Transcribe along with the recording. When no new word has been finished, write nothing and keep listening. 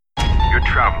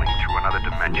traveling through another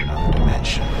dimension. Another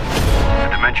dimension. A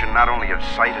dimension not only of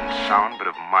sight and sound, but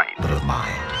of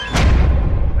mind.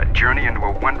 A journey into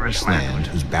a wondrous land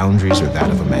whose boundaries are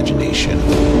that of imagination.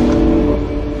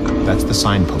 That's the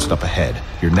signpost up ahead.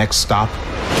 Your next stop,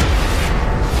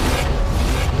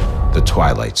 the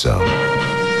Twilight Zone.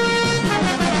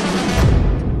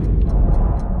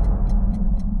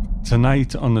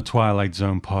 Tonight on the Twilight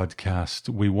Zone podcast,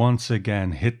 we once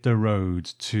again hit the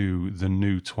road to the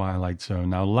new Twilight Zone.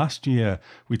 Now, last year,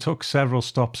 we took several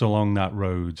stops along that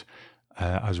road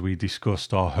as we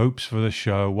discussed our hopes for the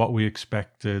show, what we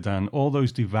expected, and all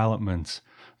those developments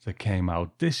that came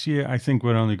out. This year, I think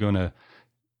we're only going to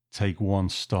take one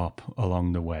stop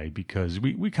along the way because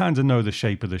we kind of know the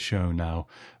shape of the show now.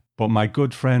 But my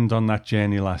good friend on that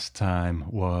journey last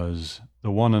time was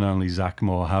the one and only Zach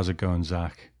Moore. How's it going,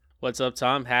 Zach? What's up,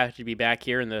 Tom? Happy to be back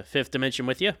here in the fifth dimension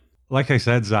with you. Like I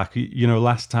said, Zach, you know,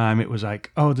 last time it was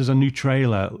like, oh, there's a new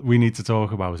trailer. We need to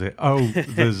talk about it. Oh,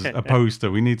 there's a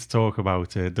poster. We need to talk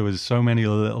about it. There was so many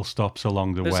little stops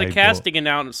along the way. There's a casting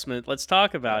announcement. Let's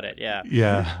talk about it. Yeah.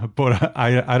 Yeah, but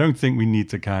I don't think we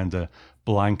need to kind of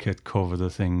blanket cover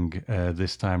the thing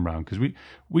this time round because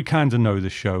we kind of know the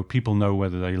show. People know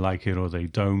whether they like it or they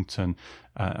don't and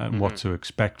what to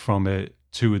expect from it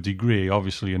to a degree.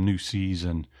 Obviously, a new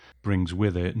season brings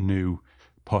with it new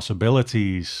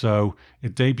possibilities. So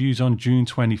it debuts on June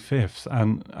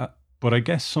 25th. But I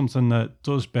guess something that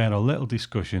does bear a little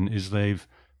discussion is they've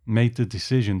made the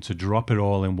decision to drop it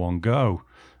all in one go,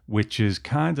 which is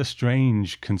kind of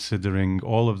strange considering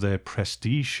all of their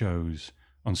prestige shows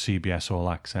on CBS All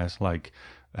Access, like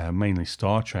mainly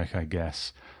Star Trek, I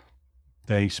guess.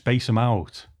 They space them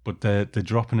out, but they're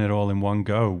dropping it all in one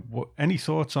go. Any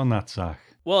thoughts on that, Zach?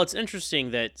 Well, it's interesting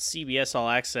that CBS All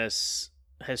Access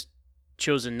has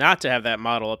chosen not to have that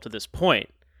model up to this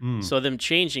point. So them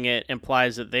changing it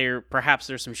implies that perhaps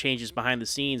there's some changes behind the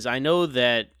scenes. I know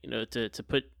that, you know, to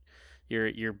put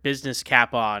your business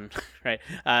cap on, right?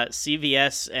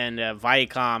 CBS and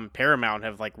Viacom, Paramount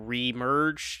have like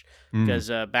re-merged because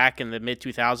back in the mid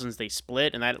 2000s they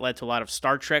split, and that led to a lot of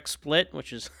Star Trek split,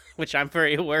 which I'm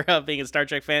very aware of being a Star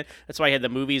Trek fan. That's why I had the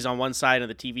movies on one side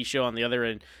and the TV show on the other,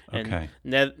 and okay.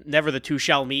 Never the two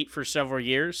shall meet for several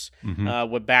years.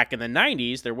 Back in the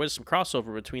 90s, there was some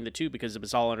crossover between the two because it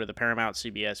was all under the Paramount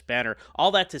CBS banner.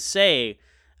 All that to say,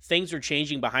 things are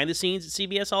changing behind the scenes at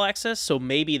CBS All Access, so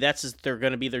maybe they're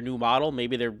going to be their new model.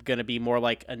 Maybe they're going to be more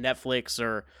like a Netflix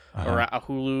or a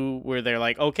Hulu, where they're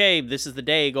like, okay, this is the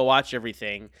day, go watch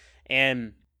everything.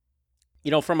 And,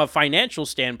 you know, from a financial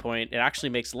standpoint, it actually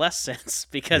makes less sense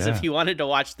because if you wanted to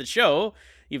watch the show,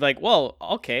 you'd be like, well,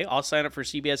 okay, I'll sign up for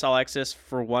CBS All Access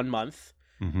for 1 month,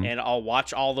 and I'll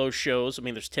watch all those shows. I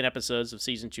mean, there's 10 episodes of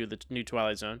season 2 of the new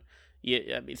Twilight Zone.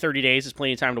 Yeah, 30 days is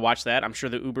plenty of time to watch that. I'm sure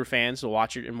the Uber fans will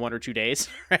watch it in 1 or 2 days,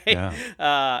 right?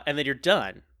 Yeah. And then you're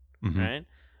done, right?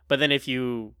 But then if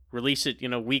you release it, you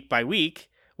know, week by week,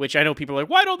 which I know people are like,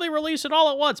 why don't they release it all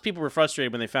at once? People were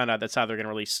frustrated when they found out that's how they're going to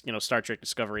release, you know, Star Trek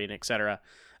Discovery and et cetera.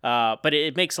 But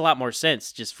it makes a lot more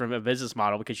sense just from a business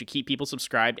model because you keep people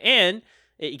subscribed and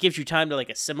it gives you time to like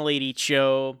assimilate each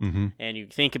show and you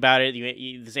think about it.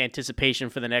 There's anticipation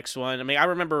for the next one. I mean, I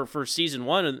remember for season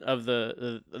 1 of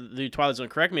the Twilight Zone,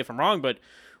 correct me if I'm wrong, but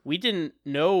we didn't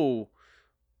know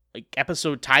like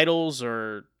episode titles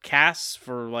or casts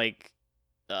for like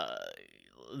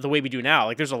the way we do now.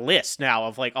 Like there's a list now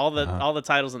of like all the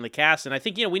titles in the cast. And I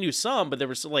think, you know, we knew some, but there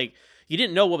was like, you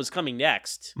didn't know what was coming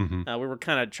next. We were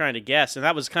kind of trying to guess, and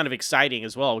that was kind of exciting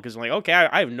as well because I'm like, okay,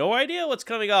 I have no idea what's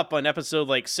coming up on episode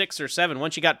like 6 or 7.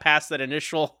 Once you got past that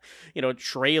initial, you know,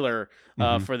 trailer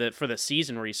for the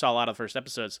season where you saw a lot of the first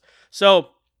episodes.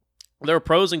 So there are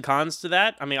pros and cons to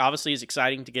that. I mean, obviously, it's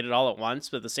exciting to get it all at once,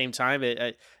 but at the same time,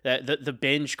 the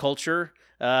binge culture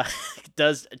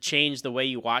does change the way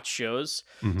you watch shows.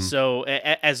 So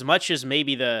as much as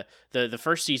maybe the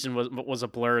first season was a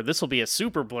blur, this will be a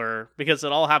super blur because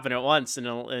it all happened at once, and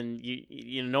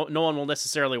you know no one will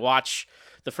necessarily watch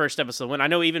the first episode. When I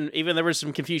know even there was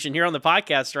some confusion here on the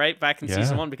podcast, right, back in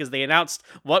season 1 because they announced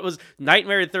what was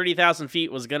Nightmare at 30,000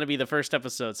 Feet was going to be the first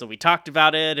episode. So we talked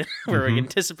about it, and we were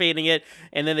anticipating it,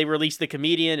 and then they released The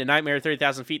Comedian and Nightmare at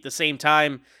 30,000 Feet at the same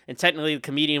time, and technically The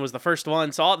Comedian was the first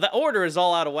one. So the order is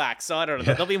all out of whack. So I don't know.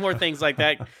 There'll be more things like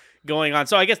that going on.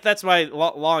 So I guess that's my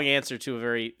long answer to a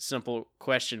very simple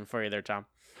question for you there, Tom.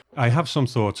 I have some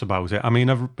thoughts about it. I mean,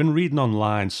 I've been reading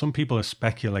online. Some people are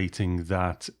speculating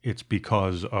that it's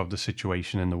because of the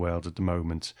situation in the world at the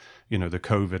moment, you know, the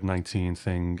COVID-19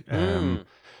 thing.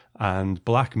 And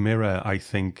Black Mirror, I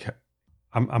think,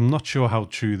 I'm not sure how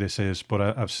true this is, but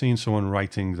I've seen someone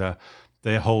writing that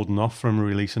they're holding off from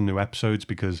releasing new episodes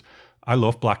because I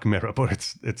love Black Mirror, but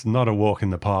it's not a walk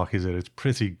in the park, is it? It's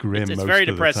pretty grim. It's most very of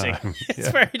depressing. The time. It's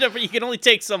very depressing. You can only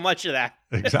take so much of that.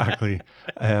 Exactly.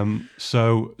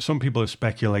 So some people are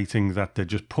speculating that they're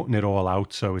just putting it all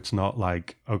out, so it's not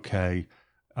like, okay,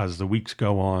 as the weeks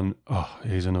go on, oh,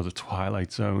 here's another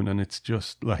Twilight Zone, and it's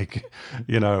just like,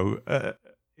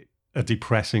 a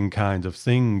depressing kind of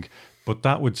thing. But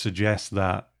that would suggest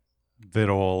that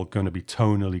they're all going to be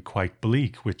tonally quite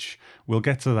bleak, which we'll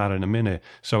get to that in a minute.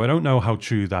 So I don't know how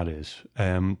true that is,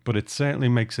 but it certainly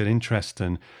makes it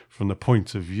interesting from the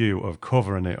point of view of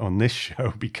covering it on this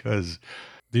show, because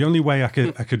the only way I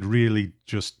could really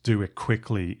just do it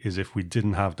quickly is if we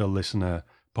didn't have the listener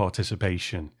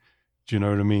participation. Do you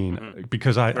know what I mean? Mm-hmm.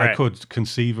 Because I could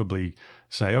conceivably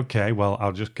say, okay, well,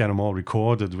 I'll just get them all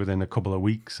recorded within a couple of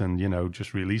weeks and,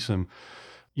 just release them.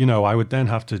 I would then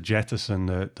have to jettison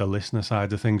the listener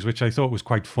side of things, which I thought was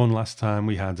quite fun last time.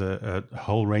 We had a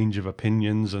whole range of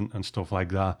opinions and stuff like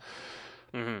that.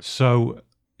 Mm-hmm. So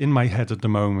in my head at the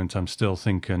moment, I'm still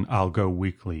thinking I'll go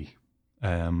weekly.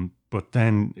 But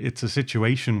then it's a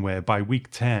situation where by week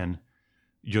 10,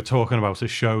 you're talking about a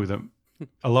show that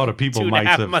a lot of people might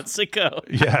have 2.5 months ago.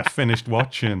 finished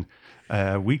watching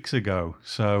weeks ago.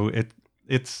 So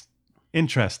it's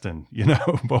interesting,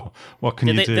 but what can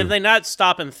you do? Did they not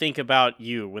stop and think about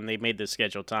you when they made this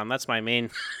schedule, Tom? That's my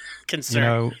main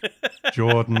concern.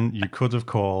 Jordan, you could have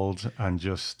called and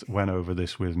just went over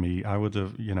this with me. I would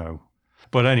have,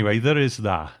 But anyway, there is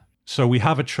that. So we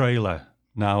have a trailer.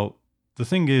 Now, the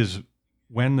thing is,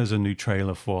 when there's a new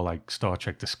trailer for like Star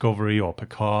Trek Discovery or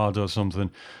Picard or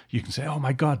something, you can say, oh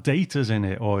my God, Data's in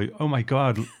it. Or, oh my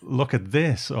God, look at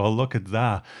this or look at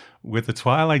that. With the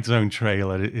Twilight Zone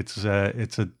trailer, it's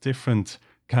a different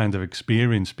kind of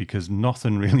experience because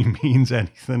nothing really means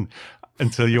anything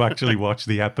until you actually watch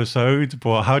the episode.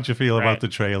 But how do you feel about the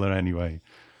trailer anyway?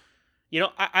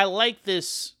 I like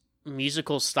this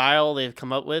musical style they've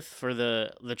come up with for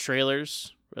the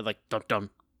trailers. Like, dum-dum,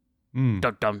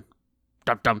 dum-dum.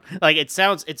 Dum-dum. Like it's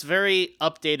very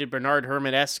updated Bernard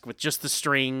Herrmann-esque with just the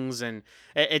strings, and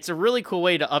it's a really cool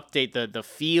way to update the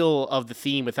feel of the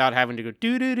theme without having to go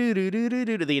do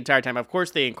the entire time. Of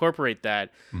course they incorporate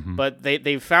that, but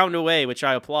they've found a way, which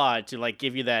I applaud, to like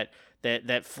give you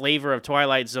that flavor of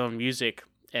Twilight Zone music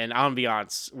and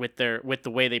ambiance with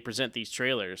the way they present these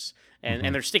trailers.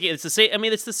 And they're sticking, it's the same, I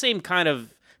mean it's the same kind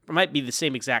of, it might be the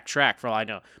same exact track for all I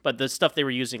know, but the stuff they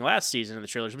were using last season in the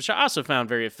trailers, which I also found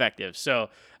very effective. So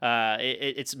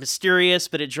it's mysterious,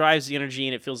 but it drives the energy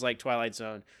and it feels like Twilight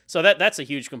Zone. So that's a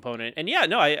huge component. And yeah,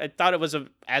 no, I thought it was,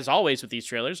 as always with these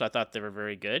trailers, I thought they were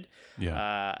very good.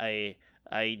 Yeah.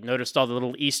 I noticed all the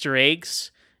little Easter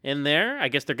eggs in there. I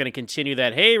guess they're going to continue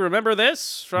that. Hey, remember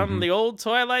this from the old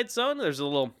Twilight Zone? There's a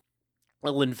little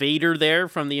invader there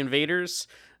from the Invaders.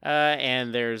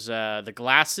 And there's the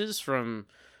glasses from...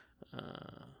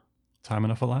 Time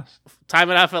Enough at Last? Time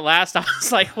Enough at Last. I was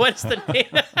like, what's the name?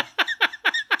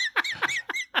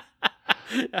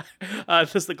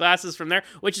 Just the glasses from there,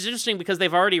 which is interesting because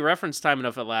they've already referenced Time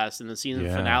Enough at Last in the season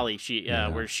finale.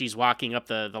 Where she's walking up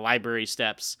the library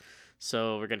steps.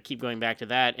 So we're gonna keep going back to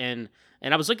that. And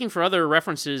I was looking for other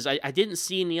references. I didn't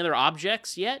see any other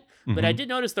objects yet, but I did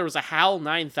notice there was a HAL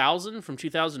 9000 from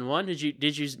 2001.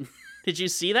 Did you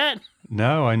see that?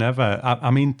 No, I never.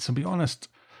 I mean, to be honest,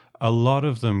 a lot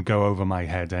of them go over my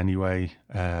head anyway.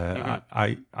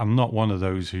 I'm not one of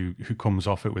those who comes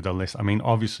off it with a list. I mean,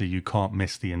 obviously you can't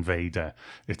miss the Invader.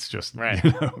 It's just,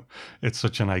 it's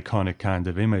such an iconic kind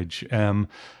of image.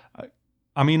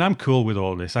 I mean, I'm cool with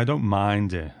all this. I don't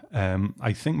mind it.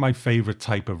 I think my favorite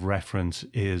type of reference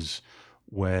is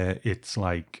where it's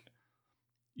like,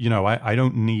 I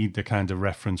don't need the kind of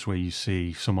reference where you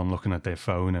see someone looking at their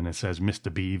phone and it says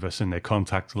Mr. Beavis in their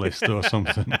contact list or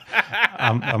something.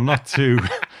 I'm not too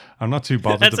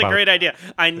bothered. That's a great idea.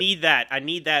 I need that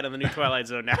in the new Twilight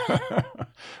Zone now.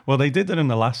 Well, they did that in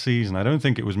the last season. I don't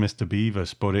think it was Mr.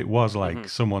 Beavis, but it was like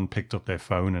someone picked up their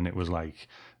phone and it was like,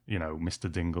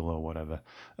 Mr. Dingle or whatever.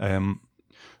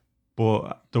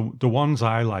 But the ones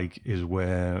I like is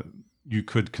where you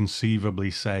could conceivably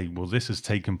say, well, this has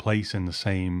taken place in the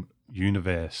same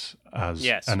universe as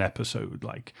an episode,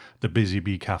 like the Busy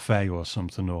Bee Cafe or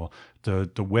something, or the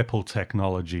Whipple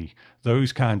technology.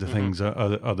 Those kind of things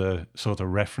are the sort of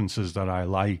references that I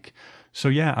like. So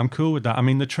yeah, I'm cool with that. I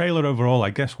mean, the trailer overall, I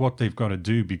guess what they've got to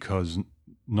do, because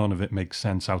none of it makes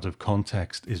sense out of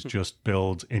context, is just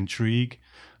build intrigue.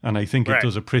 And I think it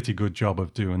does a pretty good job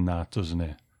of doing that, doesn't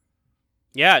it?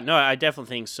 Yeah, no, I definitely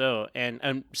think so.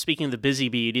 And speaking of the Busy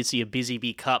Bee, you did see a Busy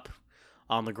Bee cup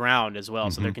on the ground as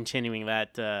well. So they're continuing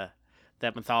that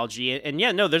that mythology. And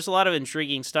yeah, no, there's a lot of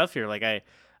intriguing stuff here. Like you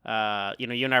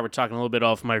and I were talking a little bit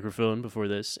off microphone before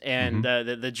this, and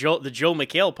the Joel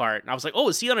McHale part. And I was like, oh,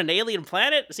 is he on an alien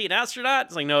planet? Is he an astronaut?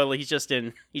 It's like, no, he's just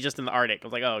in the Arctic. I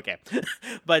was like, oh, okay.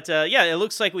 But yeah, it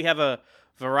looks like we have a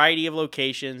variety of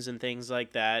locations and things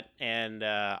like that. And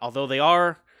although they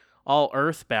are all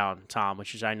Earthbound, Tom,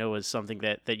 which I know is something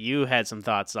that you had some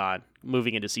thoughts on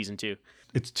moving into season 2.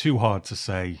 It's too hard to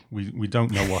say. We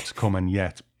don't know what's coming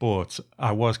yet, but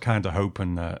I was kind of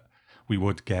hoping that we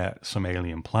would get some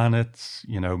alien planets,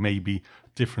 maybe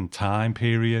different time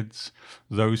periods,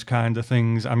 those kind of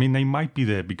things. I mean, they might be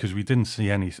there because we didn't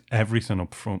see everything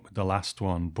up front with the last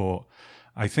one, but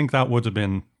I think that would have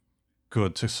been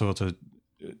good to sort of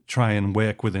try and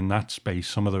work within that space,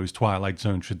 some of those Twilight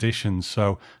Zone traditions.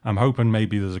 So I'm hoping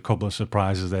maybe there's a couple of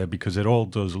surprises there because it all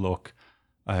does look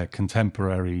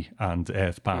contemporary and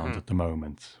earthbound at the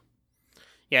moment.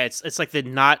 Yeah, it's like the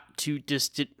not too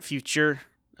distant future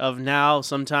of now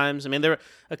sometimes. I mean, there were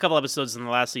a couple episodes in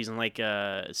the last season, like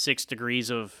 6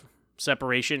 Degrees of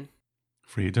Separation.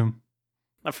 Freedom.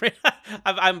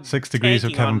 I'm 6 Degrees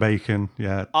of Kevin Bacon,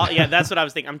 yeah. Yeah, that's what I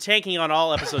was thinking. I'm tanking on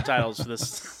all episode titles for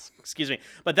this. Excuse me.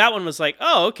 But that one was like,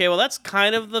 oh, okay, well, that's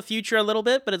kind of the future a little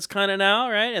bit, but it's kind of now,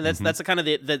 right? And that's the kind of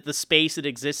the space it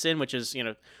exists in, which is,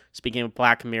 speaking of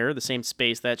Black Mirror, the same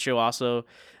space that show also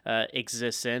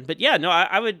exists in. But yeah, no,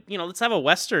 I would, let's have a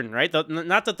Western, right?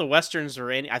 Not that the Westerns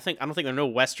are I don't think there are no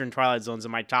Western Twilight Zones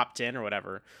in my top 10 or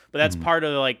whatever, but that's part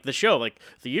of like the show. Like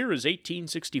the year is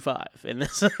 1865, and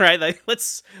this, right? Like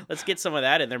let's get some of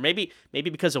that in there. Maybe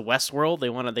because of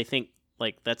Westworld, they think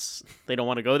like they don't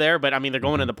want to go there, but I mean they're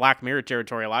going into Black Mirror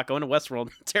territory a lot, going to Westworld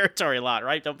territory a lot,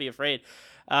 right? Don't be afraid.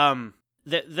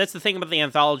 That's the thing about the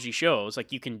anthology shows.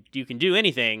 Like you can do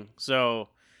anything, so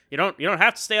you don't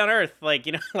have to stay on Earth. Like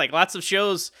like lots of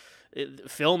shows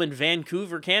film in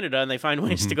Vancouver, Canada, and they find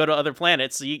ways to go to other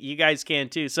planets. So you guys can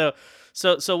too. So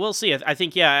we'll see. I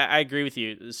think I agree with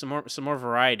you. Some more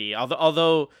variety.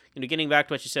 Although getting back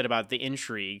to what you said about the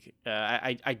intrigue,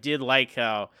 I did like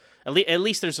how. At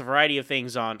least there's a variety of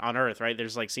things on Earth, right?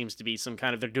 There's seems to be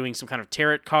they're doing some kind of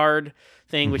tarot card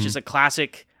thing, which is a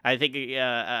classic. I think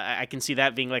I can see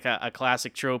that being like a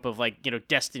classic trope of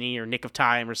Destiny or Nick of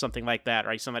Time or something like that,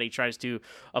 right? Somebody tries to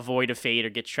avoid a fate or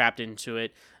gets trapped into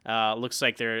it. Looks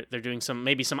like they're doing some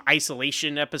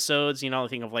isolation episodes, I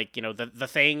think of the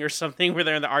Thing or something where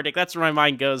they're in the Arctic. That's where my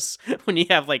mind goes when you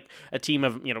have a team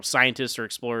of scientists or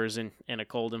explorers in a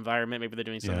cold environment. Maybe they're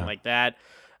doing something like that.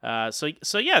 So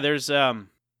yeah, there's also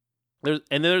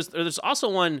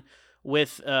one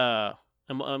with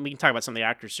and we can talk about some of the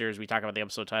actors here as we talk about the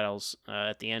episode titles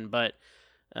at the end, but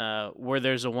where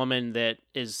there's a woman that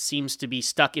seems to be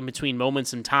stuck in between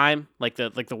moments in time, like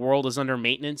the world is under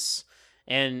maintenance.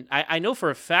 And I know for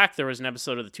a fact there was an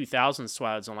episode of the 2000s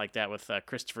Twilight Zone like that with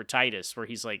Christopher Titus, where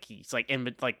he's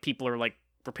in people are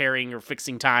preparing or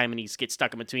fixing time and he gets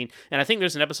stuck in between. And I think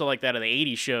there's an episode like that of the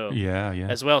 80s show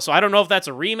as well. So I don't know if that's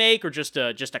a remake or just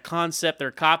a concept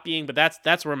they're copying, but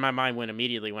that's where my mind went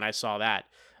immediately when I saw that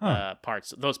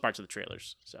those parts of the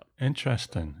trailers. So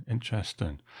interesting.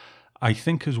 I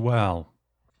think as well,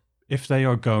 if they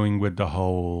are going with the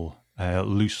whole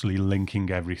loosely linking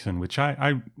everything, which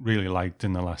I really liked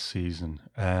in the last season,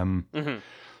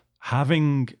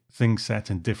 having things set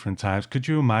in different times, could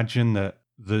you imagine that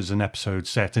there's an episode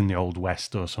set in the Old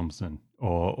West or something,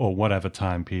 or whatever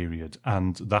time period,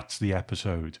 and that's the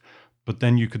episode. But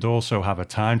then you could also have a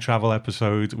time travel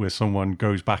episode where someone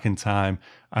goes back in time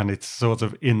and it's sort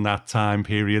of in that time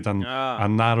period, and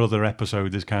that other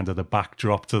episode is kind of the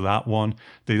backdrop to that one.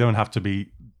 They don't have to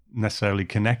be necessarily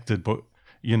connected, but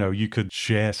you could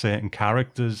share certain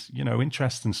characters,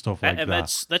 interesting stuff like that. And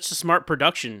that's a smart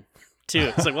production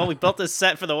too. It's like, well, we built this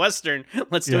set for the Western.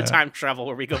 Let's do a time travel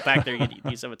where we go back there and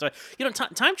use some.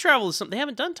 Time travel is something they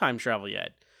haven't done. Time travel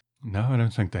yet? No, I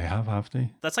don't think they have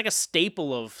they? That's like a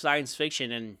staple of science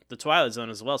fiction and the Twilight Zone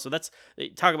as well. So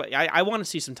talk about. I want to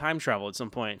see some time travel at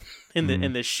some point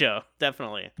in this show.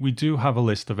 Definitely. We do have a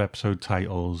list of episode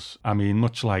titles. I mean,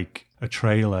 much like a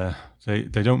trailer, they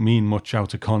don't mean much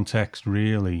out of context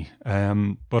really.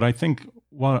 But I think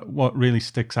what really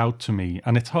sticks out to me,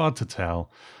 and it's hard to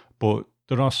tell, but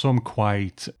there are some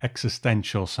quite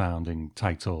existential sounding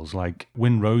titles. Like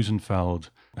Win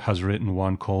Rosenfeld has written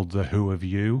one called The Who of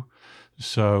You.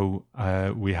 So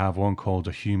we have one called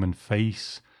A Human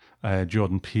Face.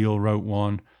 Jordan Peele wrote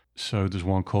one. So there's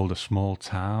one called A Small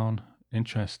Town.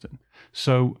 Interesting.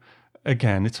 So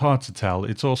again, it's hard to tell.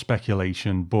 It's all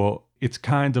speculation, but it's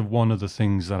kind of one of the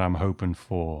things that I'm hoping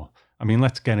for. I mean,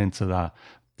 let's get into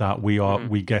that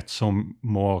we get some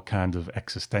more kind of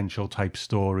existential type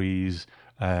stories,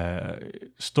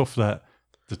 stuff that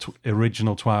the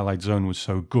original Twilight Zone was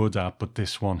so good at, but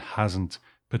this one hasn't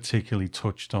particularly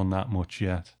touched on that much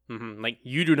yet. Mm-hmm. Like,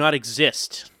 you do not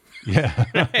exist. Yeah.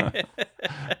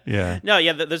 Yeah. No,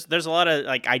 yeah, there's a lot of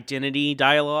like identity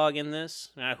dialogue in this.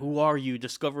 Who are you?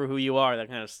 Discover who you are, that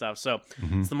kind of stuff. So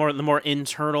it's the more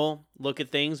internal look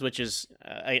at things, which is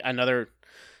another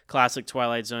classic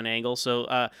Twilight Zone angle.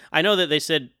 So I know that they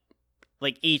said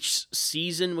like each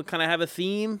season would kind of have a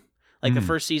theme. Like the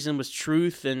first season was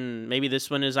truth, and maybe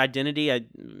this one is identity. I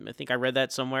think I read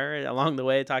that somewhere along the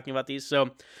way talking about these.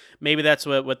 So maybe that's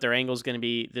what their angle is going to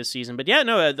be this season. But yeah,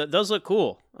 no, those look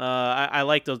cool. I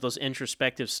like those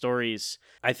introspective stories.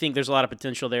 I think there's a lot of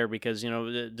potential there because, you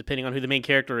know, depending on who the main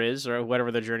character is or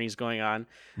whatever the journey is going on,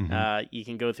 you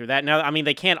can go through that. Now, I mean,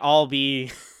 they can't all be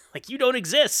like, you don't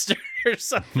exist or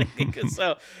something.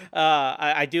 So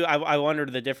I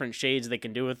wondered the different shades they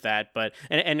can do with that. But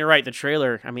and you're right, the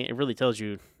trailer, I mean, it really tells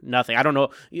you nothing. I don't know.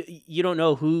 You don't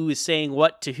know who is saying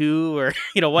what to who, or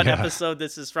you know what episode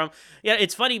this is from. Yeah,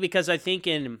 it's funny because I think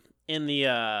in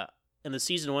the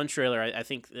season 1 trailer, I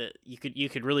think that you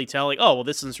could really tell, like, oh well,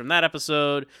 this one's from that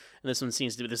episode, and this one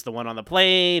seems to be this is the one on the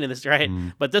plane, and this, right.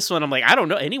 But this one, I'm like, I don't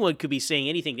know. Anyone could be saying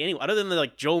anything to anyone other than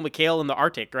like Joel McHale in the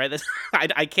Arctic, right? That's,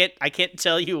 I can't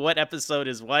tell you what episode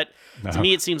is what. No. To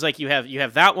me, it seems like you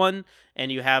have that one,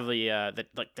 and you have the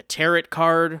tarot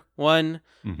card one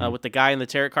with the guy in the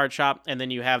tarot card shop, and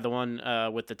then you have the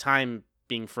one with the time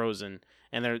being frozen.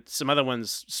 And there's some other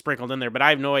ones sprinkled in there, but I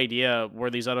have no idea where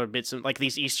these other bits, like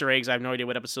these Easter eggs, I have no idea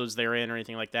what episodes they're in or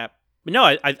anything like that. But no,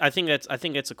 I think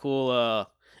it's a cool.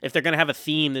 If they're gonna have a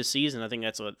theme this season, I think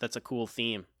that's a cool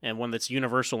theme, and one that's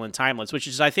universal and timeless, which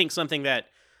is, I think, something that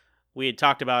we had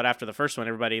talked about after the first one.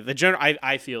 Everybody,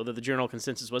 I feel that the general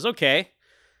consensus was, okay,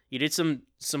 you did some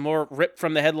more rip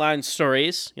from the headline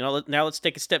stories. You know, now let's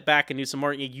take a step back and do some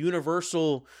more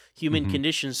universal human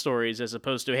condition stories, as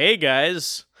opposed to, hey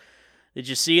guys, did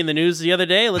you see in the news the other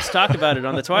day? Let's talk about it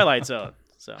on the Twilight Zone.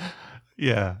 So,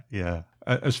 yeah.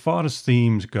 As far as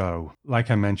themes go, like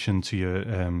I mentioned to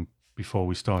you before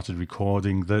we started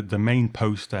recording, the main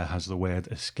poster has the word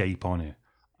escape on it.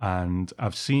 And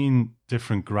I've seen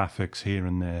different graphics here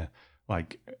and there.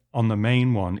 Like on the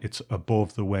main one, it's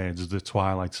above the words the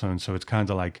Twilight Zone. So it's kind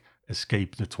of like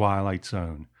escape the Twilight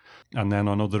Zone. And then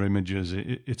on other images,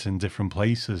 it's in different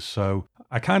places. So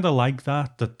I kind of like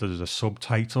that there's a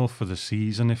subtitle for the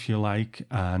season, if you like,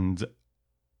 and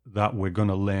that we're going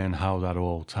to learn how that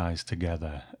all ties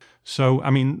together. So, I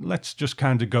mean, let's just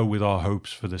kind of go with our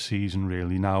hopes for the season,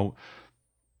 really. Now,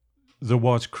 there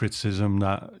was criticism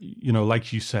that, you know,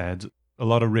 like you said, a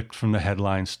lot of ripped from the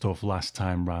headline stuff last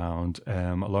time round.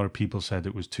 A lot of people said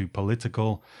it was too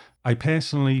political. I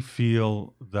personally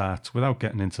feel that, without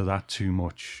getting into that too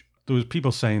much, there was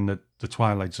people saying that the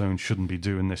Twilight Zone shouldn't be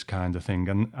doing this kind of thing.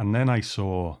 And then I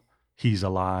saw He's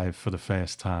Alive for the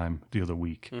first time the other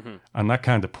week. And that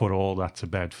kind of put all that to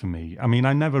bed for me. I mean,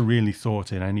 I never really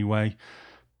thought it anyway,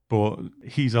 but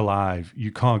He's Alive,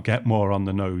 you can't get more on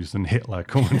the nose than Hitler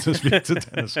coming to speak to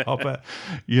Dennis Hopper.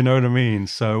 You know what I mean?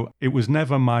 So it was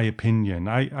never my opinion.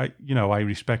 I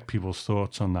respect people's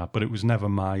thoughts on that, but it was never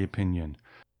my opinion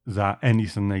that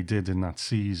anything they did in that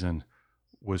season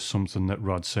was something that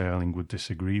Rod Serling would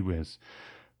disagree with.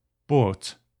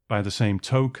 But by the same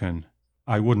token,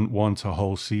 I wouldn't want a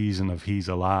whole season of He's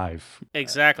Alive.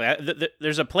 Exactly.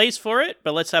 There's a place for it,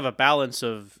 but let's have a balance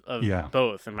of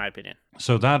both, in my opinion.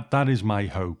 So that is my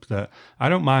hope. That I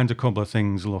don't mind a couple of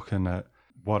things looking at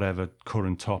whatever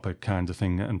current topic kind of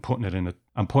thing and putting it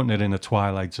in a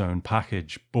Twilight Zone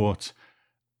package, but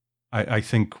I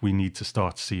think we need to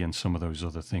start seeing some of those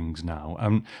other things now.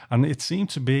 And it seemed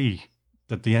to be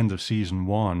at the end of season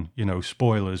 1, you know,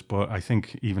 spoilers, but I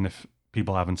think even if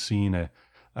people haven't seen it,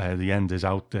 the end is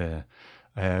out there,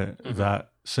 that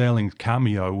Serling's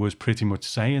cameo was pretty much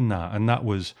saying that. And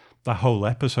that whole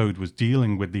episode was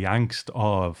dealing with the angst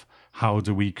of how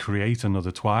do we create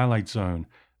another Twilight Zone?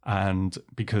 And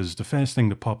because the first thing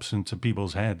that pops into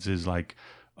people's heads is like,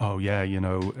 oh yeah, you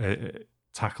know,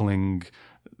 tackling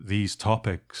these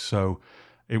topics. So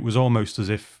it was almost as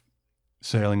if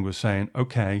Serling was saying,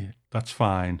 okay, that's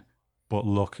fine, but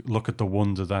look at the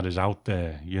wonder that is out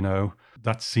there, you know?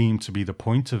 That seemed to be the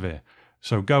point of it.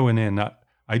 So going in,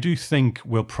 I do think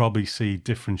we'll probably see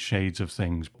different shades of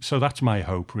things. So that's my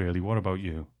hope, really. What about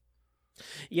you?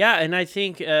 Yeah, and I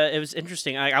think it was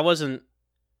interesting. I wasn't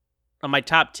on my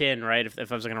top 10, right?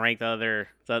 If I was going to rank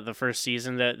the first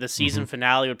season, the season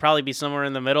finale would probably be somewhere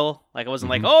in the middle. Like, I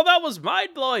wasn't like, oh, that was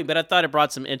mind-blowing, but I thought it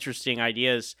brought some interesting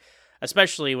ideas,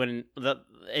 especially when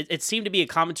it seemed to be a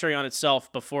commentary on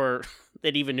itself before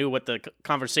that even knew what the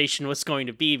conversation was going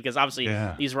to be, because obviously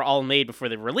these were all made before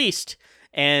they were released.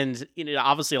 And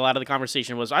obviously a lot of the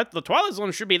conversation was, the Twilight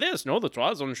Zone should be this. No, the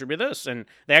Twilight Zone should be this. And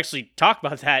they actually talk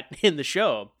about that in the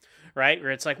show, right?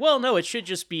 Where it's like, well, no, it should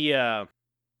just be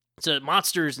it's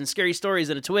monsters and scary stories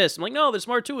and a twist. I'm like, no, there's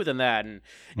more to it than that.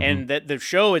 And that the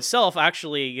show itself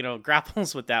actually,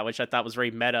 grapples with that, which I thought was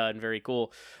very meta and very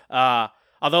cool.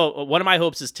 Although one of my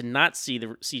hopes is to not see the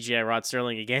CGI Rod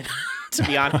Serling again, to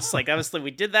be honest. Like, obviously we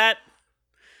did that.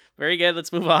 Very good.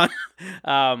 Let's move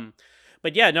on.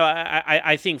 But yeah, no,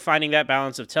 I think finding that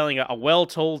balance of telling a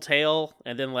well-told tale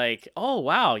and then like, oh,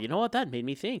 wow, you know what? That made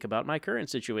me think about my current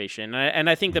situation. And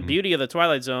I think the beauty of the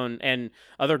Twilight Zone and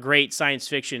other great science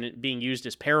fiction being used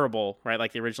as parable, right,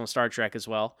 like the original Star Trek as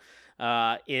well,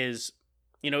 is,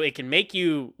 it can make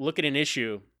you look at an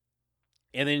issue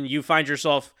and then you find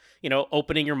yourself,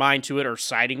 opening your mind to it or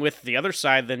siding with the other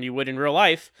side than you would in real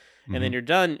life. And then you're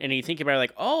done and you think about it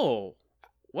like, oh,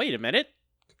 wait a minute.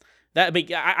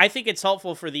 I think it's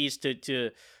helpful for these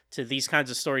to these kinds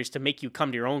of stories to make you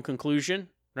come to your own conclusion,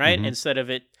 right? Instead of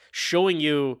it showing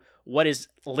you what is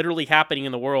literally happening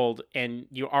in the world, and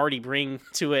you already bring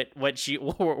to it what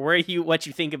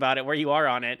you think about it, where you are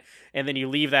on it, and then you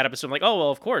leave that episode like, oh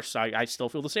well, of course, I still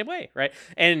feel the same way, right?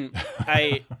 And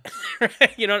I,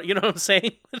 you know what I'm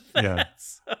saying? Yeah.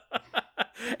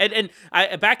 And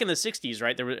I back in the 60s,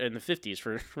 right? There were in the 50s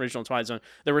for original Twilight Zone,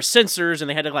 there were censors and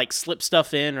they had to like slip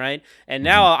stuff in, right? And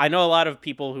now I know a lot of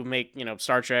people who make,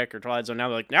 Star Trek or Twilight Zone now,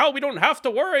 they're like, now we don't have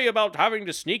to worry about having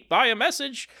to sneak by a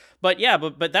message. But yeah,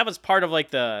 but that was part of like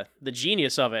the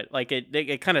genius of it. Like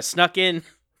it kind of snuck in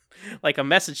like a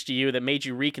message to you that made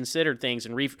you reconsider things,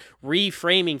 and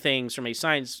reframing things from a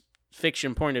science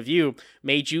fiction point of view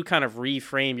made you kind of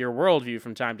reframe your worldview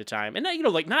from time to time. And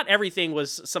like not everything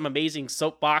was some amazing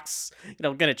soapbox,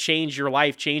 going to change your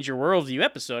life, change your worldview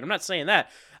episode. I'm not saying that.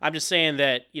 I'm just saying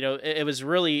that, it was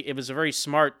a very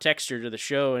smart texture to the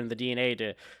show and the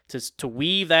DNA to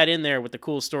weave that in there with the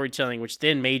cool storytelling, which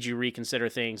then made you reconsider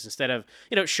things instead of,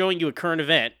 showing you a current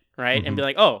event, right? And be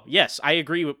like, oh yes, I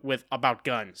agree with about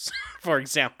guns, for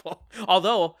example.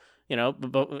 Although,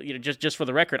 just for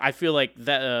the record, I feel like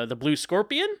that the Blue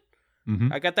Scorpion,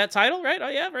 I got that title right. Oh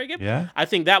yeah, very good. Yeah, I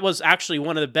think that was actually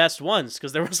one of the best ones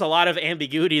because there was a lot of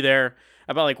ambiguity there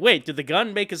about like, wait, did the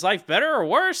gun make his life better or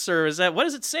worse, or what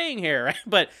is it saying here? Right?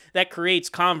 But that creates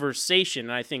conversation,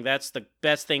 and I think that's the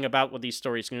best thing about what these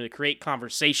stories can do. They create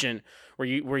conversation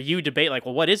where you debate like,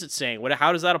 well, what is it saying?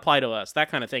 How does that apply to us?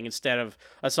 That kind of thing, instead of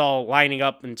us all lining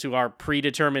up into our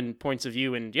predetermined points of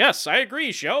view. And yes, I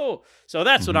agree, show. So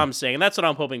that's what I'm saying. That's what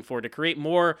I'm hoping for, to create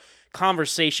more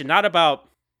conversation, not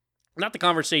the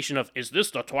conversation of, is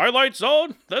this the Twilight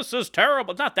Zone? This is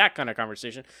terrible. Not that kind of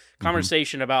conversation.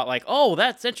 Conversation about like, oh,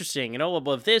 that's interesting.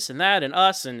 With this and that and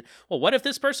us. And, well, what if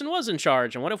this person was in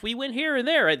charge? And what if we went here and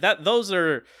there? Right? Those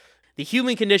are the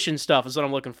human condition stuff is what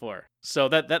I'm looking for. So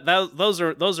those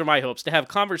are my hopes, to have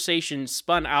conversation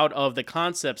spun out of the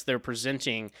concepts they're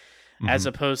presenting, as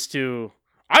opposed to,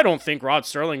 I don't think Rod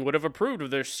Serling would have approved of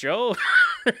this show.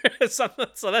 so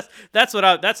that's what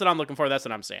I'm looking for. That's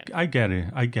what I'm saying. I get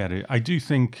it. I do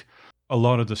think a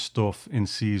lot of the stuff in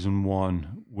season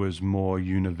 1 was more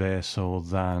universal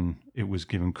than it was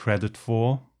given credit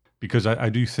for, because I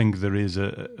do think there is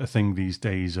a thing these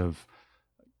days of,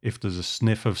 if there's a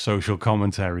sniff of social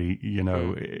commentary,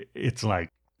 it's like,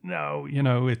 no,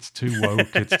 it's too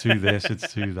woke, it's too this,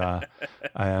 it's too that.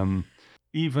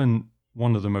 Even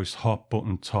one of the most hot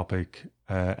button topic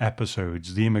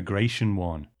episodes, the immigration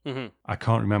one. I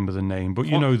can't remember the name, but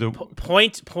the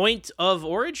point of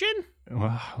origin.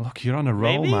 Well, look, you're on a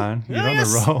roll, Maybe? man. You're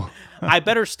Yes. on a roll. I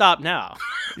better stop now.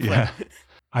 Yeah,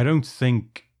 I don't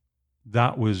think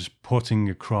that was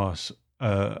putting across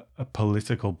a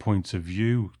political point of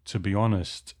view, to be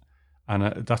honest,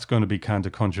 and that's going to be kind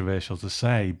of controversial to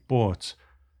say, but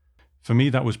for me,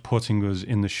 that was putting us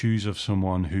in the shoes of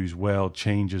someone whose world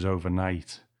changes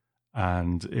overnight.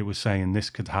 And it was saying this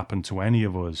could happen to any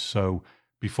of us. So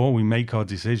before we make our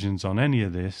decisions on any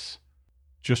of this,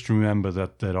 just remember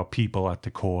that there are people at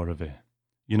the core of it.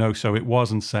 So it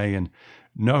wasn't saying,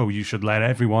 no, you should let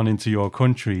everyone into your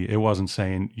country. It wasn't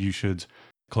saying you should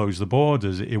close the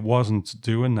borders. It wasn't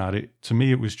doing that. To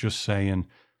me, it was just saying,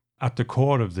 at the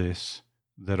core of this,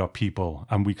 there are people,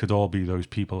 and we could all be those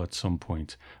people at some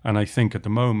point. And I think at the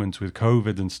moment with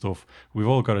COVID and stuff, we've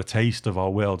all got a taste of our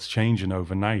worlds changing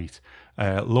overnight.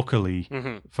 Luckily,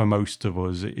 for most of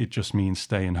us, it just means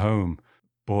staying home.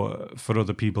 But for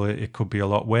other people, it could be a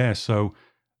lot worse.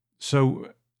 So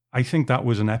I think that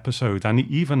was an episode. And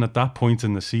even at that point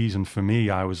in the season, for me,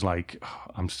 I was like,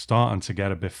 I'm starting to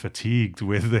get a bit fatigued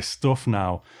with this stuff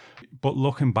now. but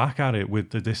looking back at it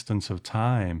with the distance of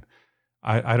time,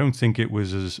 I don't think it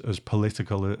was as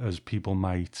political as people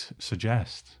might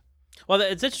suggest. Well,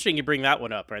 it's interesting you bring that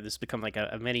one up, right? This has become like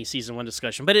a mini season 1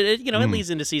 discussion, but it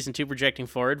leads into season 2 projecting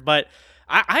forward. But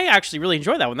I actually really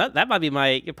enjoy that one. That might be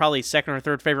my probably second or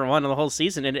third favorite one of the whole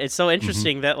season. And it's so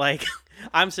interesting that like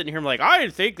I'm sitting here, I'm like, I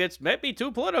think it's maybe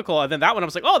too political, and then that one I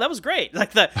was like, oh, that was great.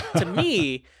 Like to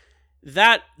me.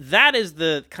 That is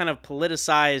the kind of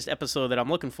politicized episode that I'm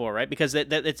looking for, right? Because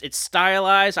it's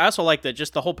stylized. I also like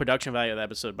just the whole production value of the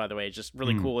episode, by the way. It's just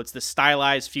really cool. It's the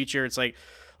stylized future. It's like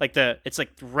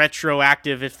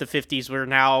retroactive if the 50s were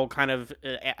now kind of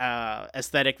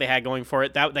aesthetic they had going for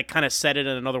it. That kind of set it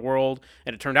in another world,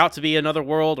 and it turned out to be another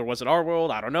world, or was it our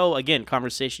world? I don't know. Again,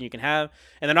 conversation you can have.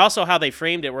 And then also how they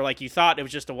framed it, where like you thought it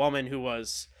was just a woman who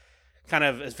was kind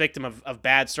of a victim of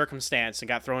bad circumstance and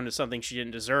got thrown into something she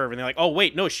didn't deserve, and they're like, oh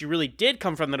wait, no, she really did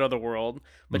come from that other world,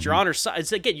 but you're on her side.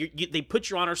 It's again, they put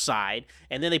you on her side,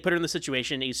 and then they put her in the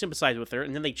situation, and you sympathize with her,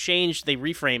 and then they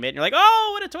reframe it, and you're like, oh,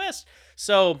 what a twist.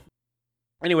 So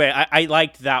anyway, I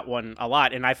liked that one a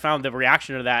lot, and I found the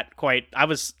reaction to that I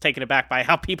was taken aback by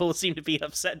how people seem to be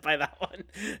upset by that one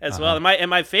as well. And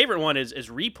my favorite one is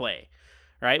Replay.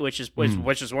 Right, which is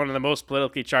one of the most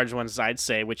politically charged ones, I'd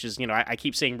say. Which is, I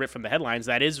keep saying ripped from the headlines.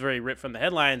 That is very ripped from the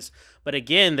headlines. But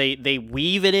again, they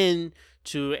weave it in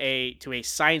to a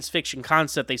science fiction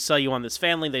concept. They sell you on this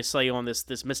family. They sell you on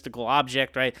this mystical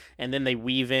object, right? And then they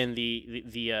weave in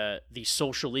the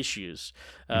social issues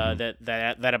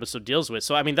that episode deals with.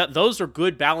 So I mean, those are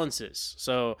good balances.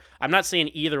 So I'm not saying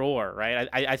either or, right?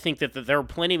 I think that there are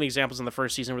plenty of examples in the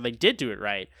first season where they did do it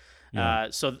right. Yeah.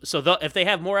 So if they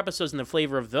have more episodes in the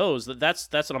flavor of those, that's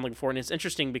what I'm looking for. And it's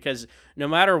interesting because no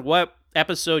matter what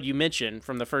episode you mention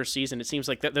from the first season, it seems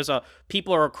like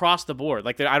people are across the board.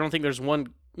 Like I don't think there's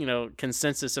one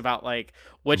consensus about like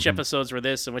which episodes were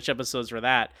this and which episodes were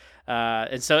that.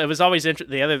 And so it was always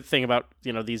the other thing about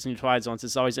these new Twilight Zones,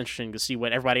 it's always interesting to see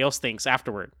what everybody else thinks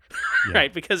afterward,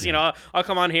 right? Because I'll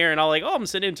come on here and I'll like, oh, I'm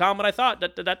sitting and telling what I thought,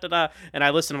 and I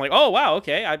listen. I'm like, oh wow,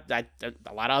 okay. I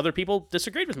a lot of other people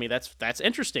disagreed with me. That's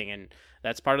interesting, and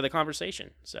that's part of the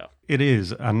conversation. So it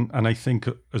is, and I think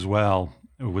as well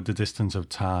with the distance of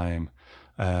time.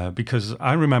 Because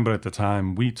I remember at the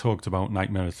time we talked about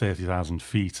Nightmare at 30,000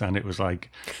 Feet, and it was like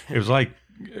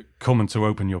coming to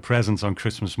open your presents on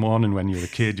Christmas morning when you're a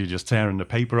kid. You're just tearing the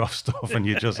paper off stuff, and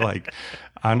you're just like,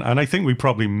 and I think we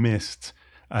probably missed.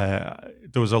 There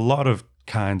was a lot of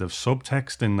kind of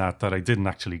subtext in that I didn't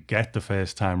actually get the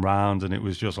first time round, and it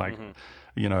was just like.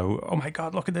 Oh my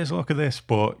God, look at this.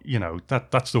 But,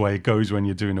 that's the way it goes when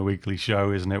you're doing a weekly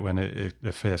show, isn't it, when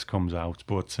it first comes out.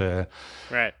 But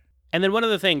right. And then one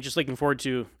other thing, just looking forward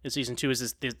to in season 2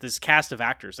 is this cast of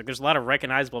actors. Like, there's a lot of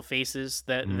recognizable faces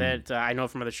that I know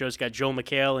from other shows. You got Joel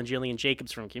McHale and Jillian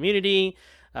Jacobs from Community.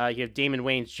 You have Damon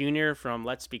Wayans Jr. from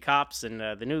Let's Be Cops and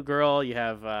The New Girl. You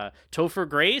have Topher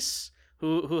Grace,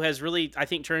 who has really, I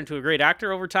think, turned into a great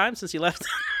actor over time since he left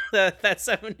that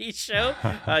 70s show.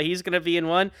 He's going to be in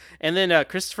one. And then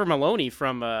Christopher Maloney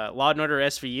from Law & Order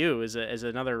SVU is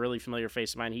another really familiar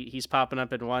face of mine. He's popping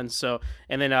up in one. So,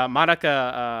 and then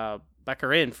Monica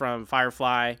Baccarin from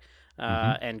Firefly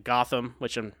and Gotham,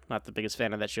 which I'm not the biggest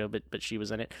fan of that show, but she was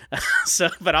in it.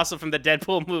 But also from the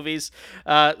Deadpool movies.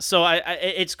 So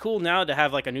it's cool now to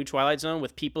have like a new Twilight Zone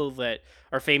with people that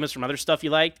are famous from other stuff you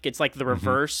like. It's like the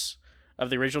reverse of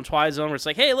the original Twilight Zone, where it's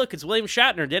like, hey, look, it's William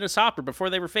Shatner, Dennis Hopper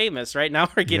before they were famous, right? Now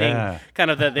we're getting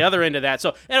kind of the other end of that.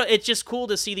 So it's just cool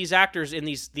to see these actors in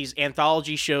these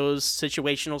anthology shows,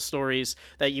 situational stories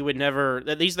that you would never.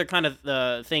 These are kind of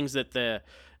the things that the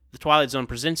Twilight Zone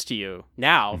presents to you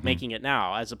now, making it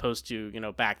now, as opposed to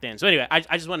back then. So anyway, I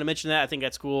just wanted to mention that. I think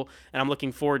that's cool, and I'm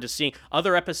looking forward to seeing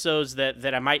other episodes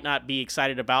that I might not be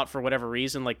excited about for whatever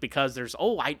reason, like because there's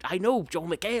I know Joel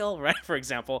McHale, right? For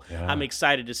example, I'm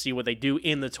excited to see what they do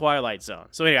in the Twilight Zone.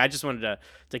 So anyway, I just wanted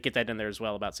to get that in there as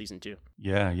well about season 2.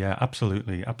 Yeah,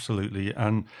 absolutely,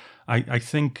 and I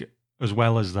think as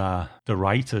well as the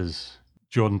writers,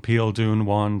 Jordan Peele doing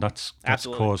one, that's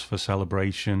cause for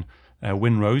celebration.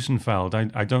 Win Rosenfeld,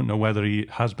 I don't know whether he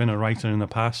has been a writer in the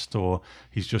past or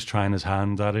he's just trying his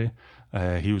hand at it.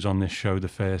 He was on this show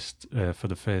for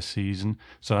the first season,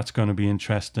 so that's going to be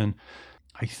interesting.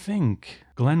 I think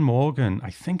Glenn Morgan,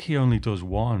 he only does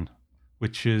one,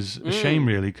 which is a shame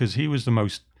really, because he was the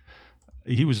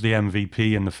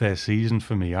MVP in the first season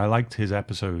for me. I liked his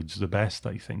episodes the best,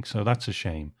 I think, so that's a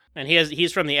shame. And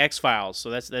he's from the X-Files, so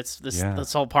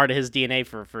that's all part of his DNA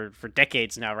for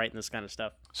decades now, writing this kind of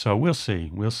stuff. So we'll see.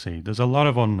 There's a lot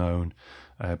of unknown,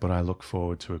 but I look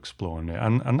forward to exploring it.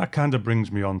 And that kind of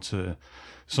brings me on to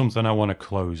something I want to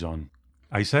close on.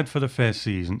 I said for the first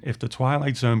season, if the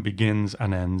Twilight Zone begins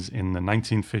and ends in the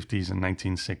 1950s and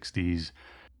 1960s,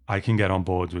 I can get on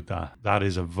board with that. That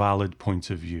is a valid point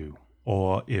of view.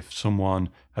 Or if someone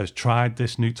has tried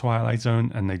this new Twilight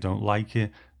Zone and they don't like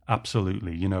it,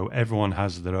 absolutely. You know, everyone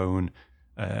has their own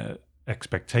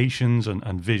expectations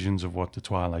and visions of what the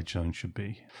Twilight Zone should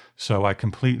be. So I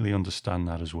completely understand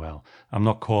that as well. I'm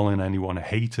not calling anyone a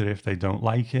hater if they don't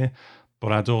like it,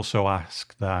 but I'd also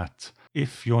ask that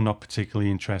if you're not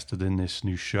particularly interested in this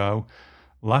new show,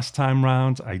 last time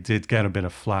round I did get a bit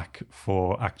of flack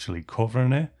for actually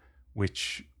covering it,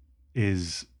 which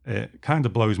is kind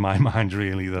of blows my mind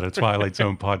really that a Twilight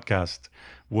Zone podcast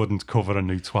wouldn't cover a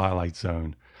new Twilight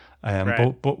Zone.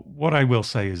 Right. But what I will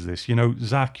say is this, you know,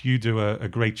 Zach, you do a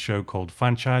great show called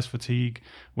Franchise Fatigue,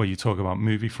 where you talk about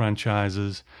movie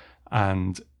franchises.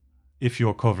 And if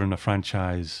you're covering a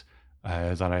franchise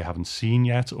that I haven't seen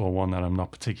yet, or one that I'm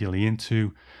not particularly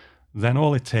into, then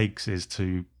all it takes is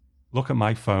to look at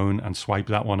my phone and swipe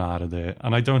that one out of there.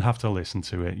 And I don't have to listen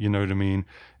to it. You know what I mean?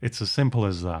 It's as simple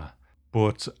as that.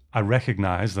 But I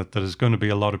recognize that there's going to be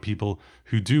a lot of people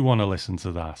who do want to listen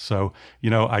to that. So, you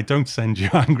know, I don't send you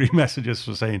angry messages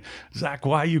for saying, Zach,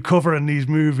 why are you covering these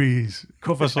movies?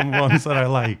 Cover some ones that I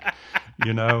like,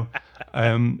 you know?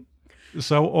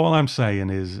 So all I'm saying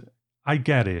is, I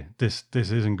get it. This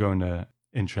isn't going to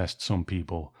interest some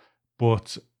people,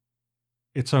 but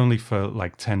it's only for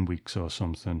like 10 weeks or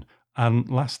something. And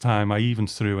last time I even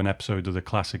threw an episode of the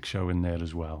classic show in there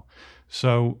as well.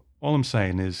 So all I'm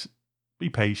saying is, be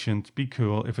patient, be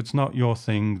cool. If it's not your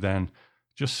thing, then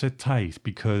just sit tight,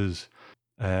 because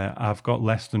I've got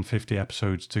less than 50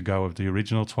 episodes to go of the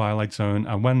original Twilight Zone.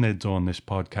 And when they're done, this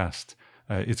podcast,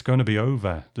 it's going to be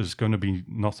over. There's going to be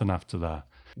nothing after that.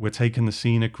 We're taking the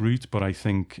scenic route, but I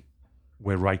think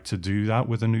we're right to do that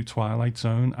with a new Twilight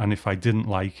Zone. And if I didn't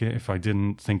like it, if I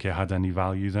didn't think it had any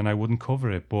value, then I wouldn't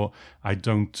cover it. But I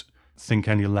don't think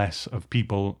any less of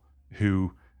people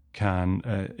who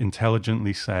can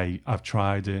intelligently say, I've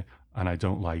tried it and I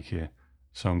don't like it,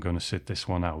 so I'm going to sit this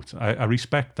one out. I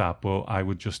respect that, but I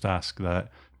would just ask that,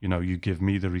 you know, you give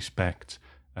me the respect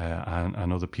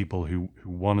and other people who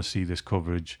want to see this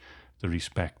coverage the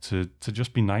respect to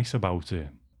just be nice about it.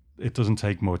 It doesn't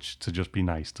take much to just be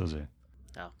nice, does it?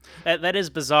 No. That is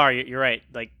bizarre. You're right.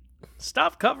 Like,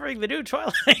 stop covering the new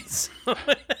Twilight Zone.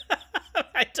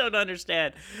 I don't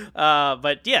understand.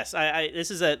 But yes,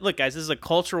 this is this is a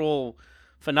cultural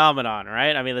phenomenon,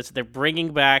 right? I mean, they're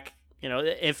bringing back, you know,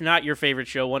 if not your favorite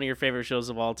show, one of your favorite shows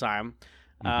of all time.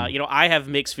 You know, I have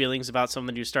mixed feelings about some of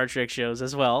the new Star Trek shows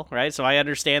as well, right? So I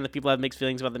understand that people have mixed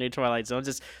feelings about the new Twilight Zone.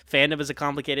 Just fandom is a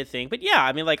complicated thing. But yeah,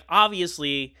 I mean, like,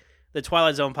 obviously the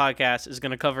Twilight Zone podcast is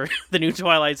going to cover the new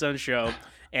Twilight Zone show.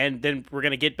 And then we're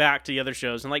gonna get back to the other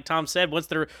shows. And like Tom said, once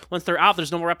they're out,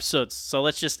 there's no more episodes. So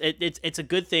let's just it's a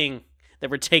good thing that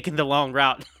we're taking the long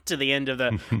route to the end of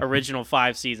the original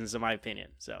 5 seasons, in my opinion.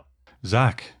 So,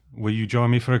 Zach, will you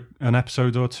join me for an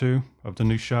episode or two of the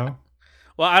new show?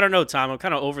 Well, I don't know, Tom. I'm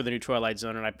kind of over the new Twilight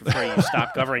Zone, and I prefer you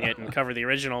stop covering it and cover the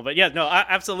original. But yeah, no,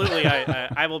 absolutely,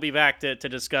 I will be back to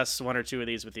discuss 1 or 2 of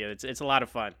these with you. It's a lot of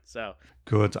fun. So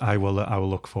good. I will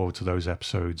look forward to those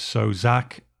episodes. So,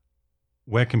 Zach,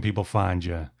 where can people find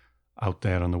you out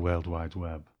there on the World Wide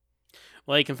Web?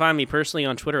 Well, you can find me personally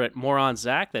on Twitter at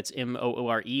MooreOnZach. That's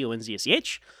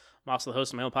MooreOnZach. I'm also the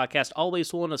host of my own podcast,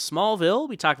 Always One of Smallville.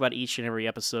 We talk about each and every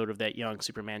episode of that Young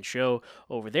Superman show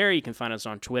over there. You can find us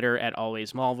on Twitter at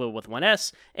Always Smallville with 1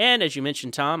 S. And as you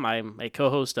mentioned, Tom, I'm a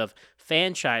co-host of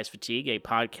Franchise Fatigue, a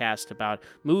podcast about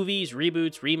movies,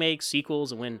 reboots, remakes,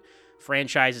 sequels, and when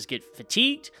franchises get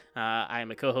fatigued. I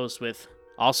am a co-host with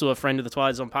also a friend of the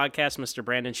Twilight Zone podcast, Mr.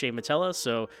 Brandon Shea Matella.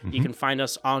 So you can find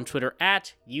us on Twitter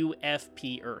at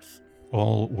UFPEarth.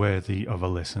 All worthy of a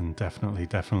listen,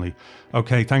 definitely.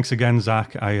 Okay, thanks again,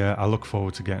 Zach. I look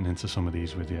forward to getting into some of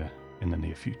these with you in the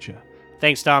near future.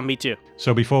 Thanks, Tom. Me too.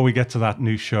 So before we get to that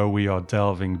new show, we are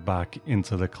delving back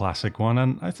into the classic one,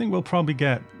 and I think we'll probably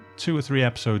get 2 or 3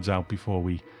 episodes out before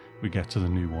we get to the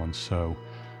new one. So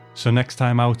next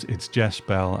time out, it's Jess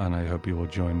Bell, and I hope you will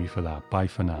join me for that. Bye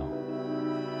for now.